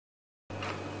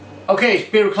Okay, it's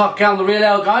beer o'clock down the Real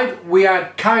Ale Guide. We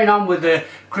are carrying on with the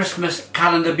Christmas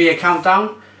calendar beer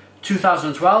countdown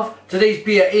 2012. Today's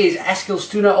beer is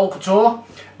Eskilstuna ölkultur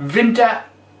Vinter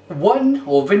 1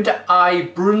 or Vinter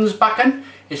Brunnsbacken.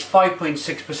 It's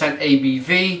 5.6%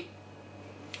 ABV.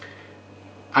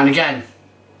 And again,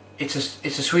 it's a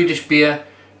Swedish beer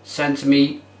sent to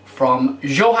me from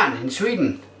Johan in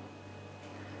Sweden.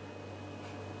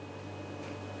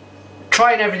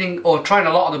 Trying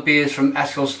a lot of the beers from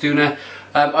Eskilstuna.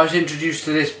 I was introduced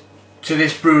to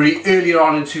this brewery earlier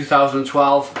on in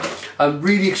 2012. I'm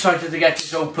really excited to get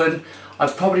this open.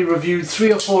 I've probably reviewed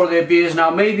 3 or 4 of their beers now,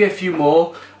 maybe a few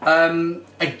more.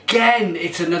 Again,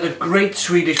 it's another great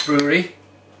Swedish brewery.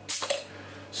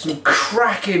 Some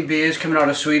cracking beers coming out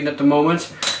of Sweden at the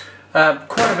moment.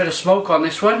 Quite a bit of smoke on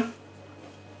this one.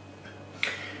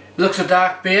 Looks a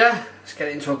dark beer. Let's get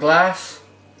it into a glass.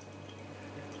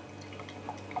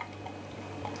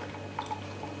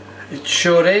 It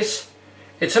sure is.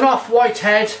 It's an off-white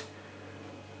head.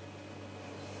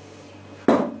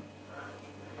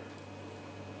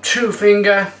 True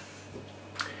finger.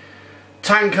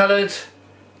 Tan coloured.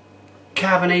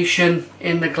 Carbonation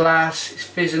in the glass. It's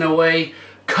fizzing away.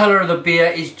 Colour of the beer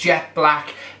is jet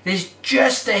black. There's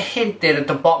just a hint there at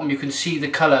the bottom. You can see the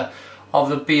colour of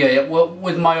the beer.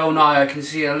 With my own eye I can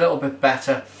see it a little bit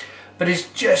better. But it's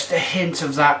just a hint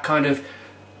of that kind of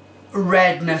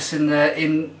redness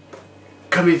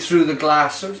coming through the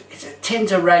glass. So it's a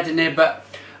tint of red in there, but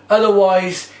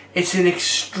otherwise it's an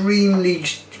extremely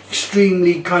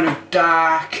kind of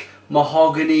dark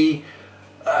mahogany,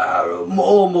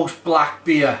 almost black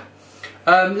beer.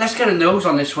 Let's get a nose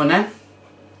on this one then.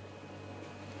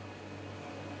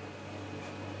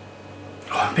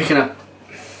 Oh, I'm picking up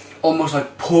almost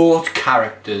like port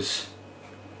characters.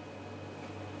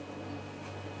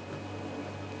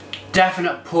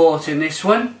 Definite port in this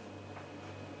one.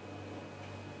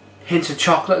 Hints of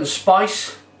chocolate and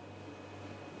spice.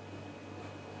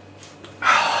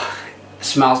 It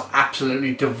smells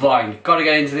absolutely divine. Got to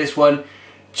get into this one.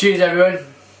 Cheers everyone.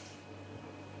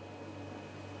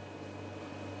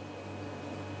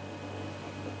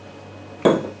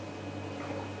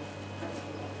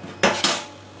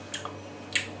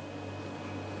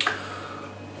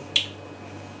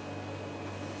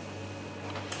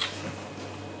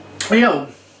 You know,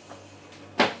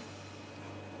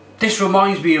 this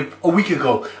reminds me of a week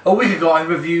ago. A week ago I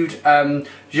reviewed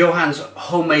Johan's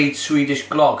homemade Swedish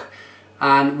glögg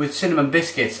and with cinnamon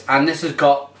biscuits, and this has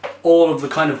got all of the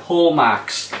kind of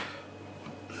hallmarks.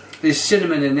 There's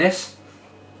cinnamon in this.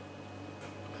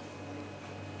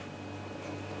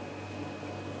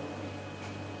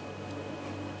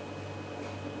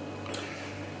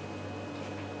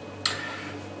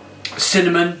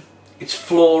 Cinnamon, it's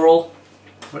floral,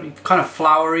 very kind of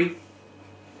flowery.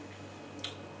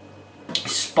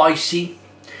 Spicy,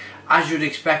 as you'd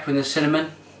expect with the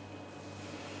cinnamon.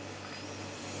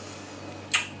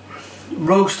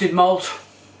 Roasted malt.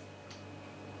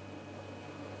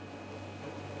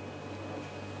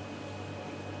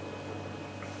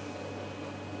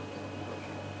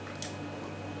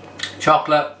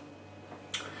 Chocolate.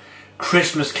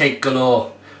 Christmas cake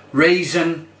galore.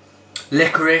 Raisin,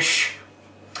 licorice,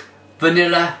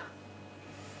 vanilla.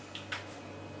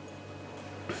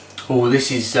 Oh,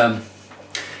 this is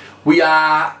we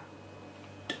are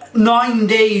 9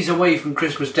 days away from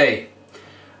Christmas Day,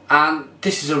 and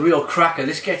this is a real cracker.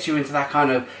 This gets you into that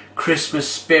kind of Christmas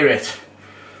spirit.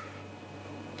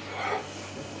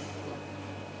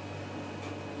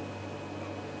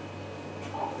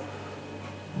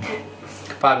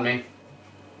 Pardon me.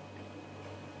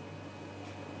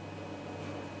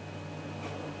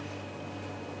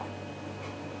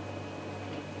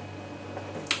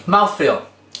 Mouthfeel.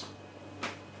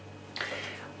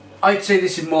 I'd say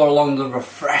this is more along the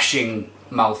refreshing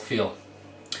mouthfeel.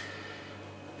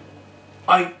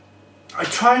 I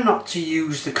try not to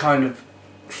use the kind of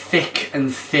thick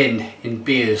and thin in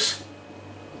beers.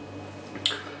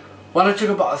 When I talk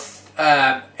about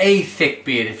a thick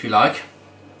beer, if you like,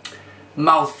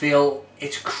 mouthfeel,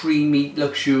 it's creamy,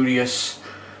 luxurious,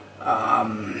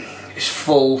 it's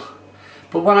full.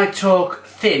 But when I talk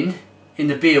thin in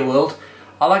the beer world,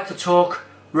 I like to talk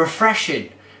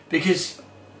refreshing, because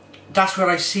that's where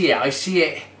I see it. I see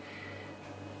it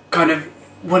kind of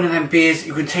one of them beers,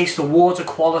 you can taste the water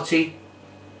quality.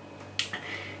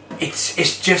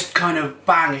 It's just kind of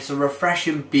bang, it's a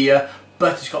refreshing beer,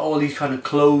 but it's got all these kind of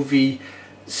clovey,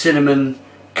 cinnamon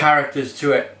characters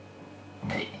to it.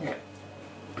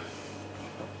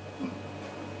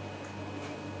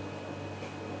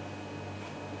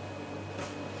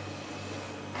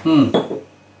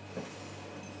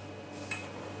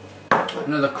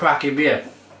 Another cracking beer.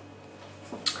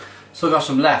 Still got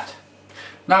some left.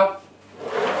 Now,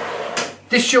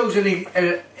 this shows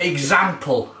an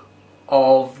example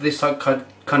of this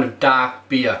kind of dark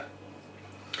beer.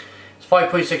 It's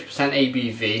 5.6%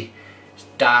 ABV. It's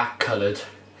dark coloured.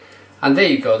 And there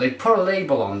you go, they put a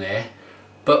label on there,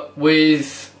 but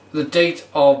with the date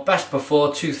of best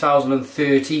before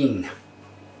 2013,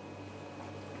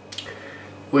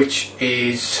 which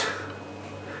is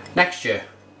next year.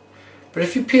 But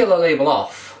if you peel the label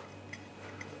off,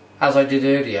 as I did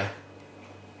earlier,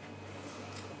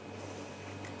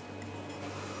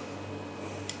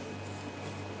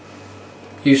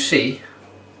 you see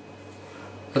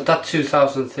that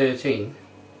 2013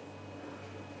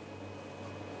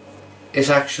 is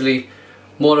actually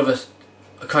more of a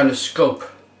kind of scope.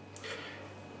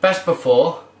 Best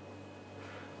before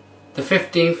the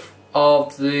 15th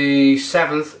of the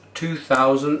 7th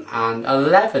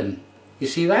 2011. You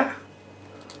see that?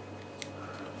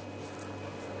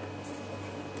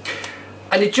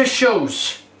 And it just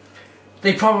shows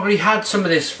they probably had some of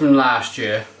this from last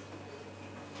year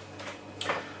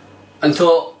and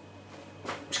thought,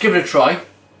 let's give it a try.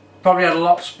 Probably had a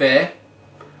lot spare.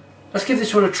 Let's give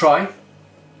this one a try.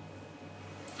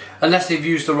 Unless they've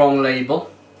used the wrong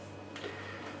label.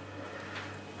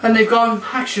 And they've gone,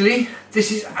 actually,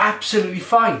 this is absolutely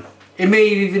fine. It may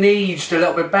have even aged a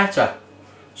little bit better.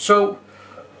 So,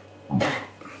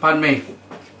 pardon me,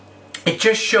 it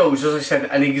just shows, as I said,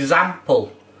 an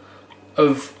example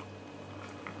of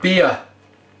beer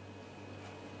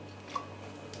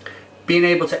being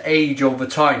able to age over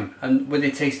time and with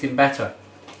it tasting better.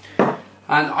 And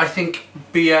I think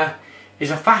beer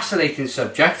is a fascinating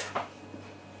subject.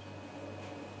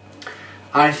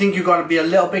 And I think you've got to be a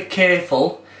little bit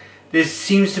careful. There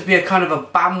seems to be a kind of a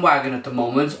bandwagon at the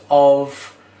moment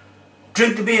of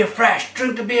drink the beer fresh,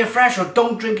 or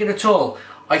don't drink it at all.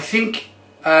 I think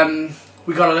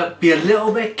we've got to be a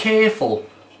little bit careful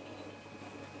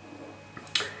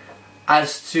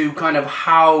as to kind of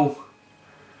how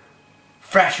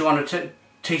fresh you want to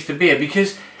taste the beer,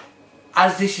 because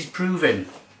as this is proven,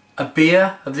 a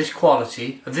beer of this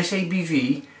quality, of this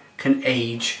ABV, can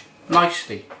age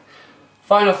nicely.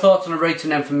 Final thoughts on a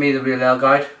rating then from me, the Real Ale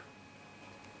Guide.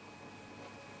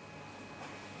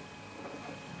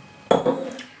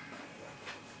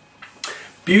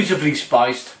 Beautifully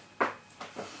spiced,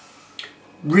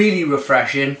 really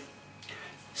refreshing,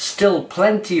 still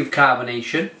plenty of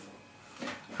carbonation,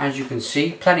 as you can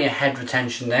see, plenty of head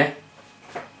retention there.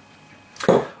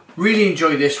 Really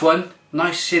enjoy this one,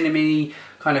 nice cinnamony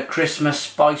kind of Christmas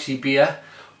spicy beer.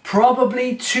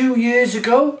 Probably 2 years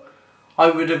ago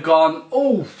I would have gone,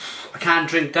 oh, I can't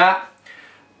drink that,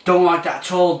 don't like that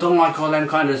at all, don't like all them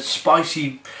kind of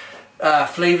spicy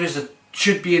flavours that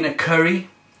should be in a curry.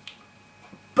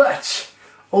 But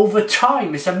over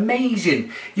time, it's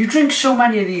amazing. You drink so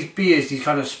many of these beers, these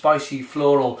kind of spicy,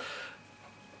 floral,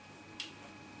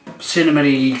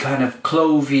 cinnamony, kind of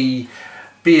clovey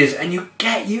beers, and you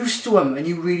get used to them and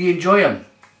you really enjoy them.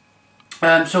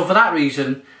 So for that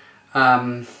reason,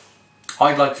 I'd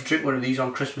like to drink one of these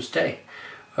on Christmas Day.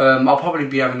 I'll probably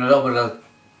be having a little bit of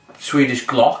Swedish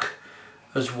Glock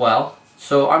as well.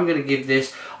 So I'm going to give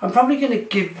this, I'm going to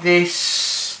give this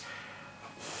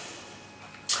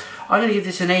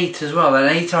an 8 as well, an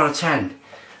 8 out of 10.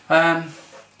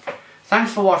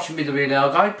 Thanks for watching me, the Real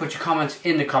Ale Guide. Put your comments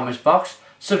in the comments box.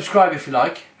 Subscribe if you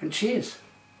like, and cheers.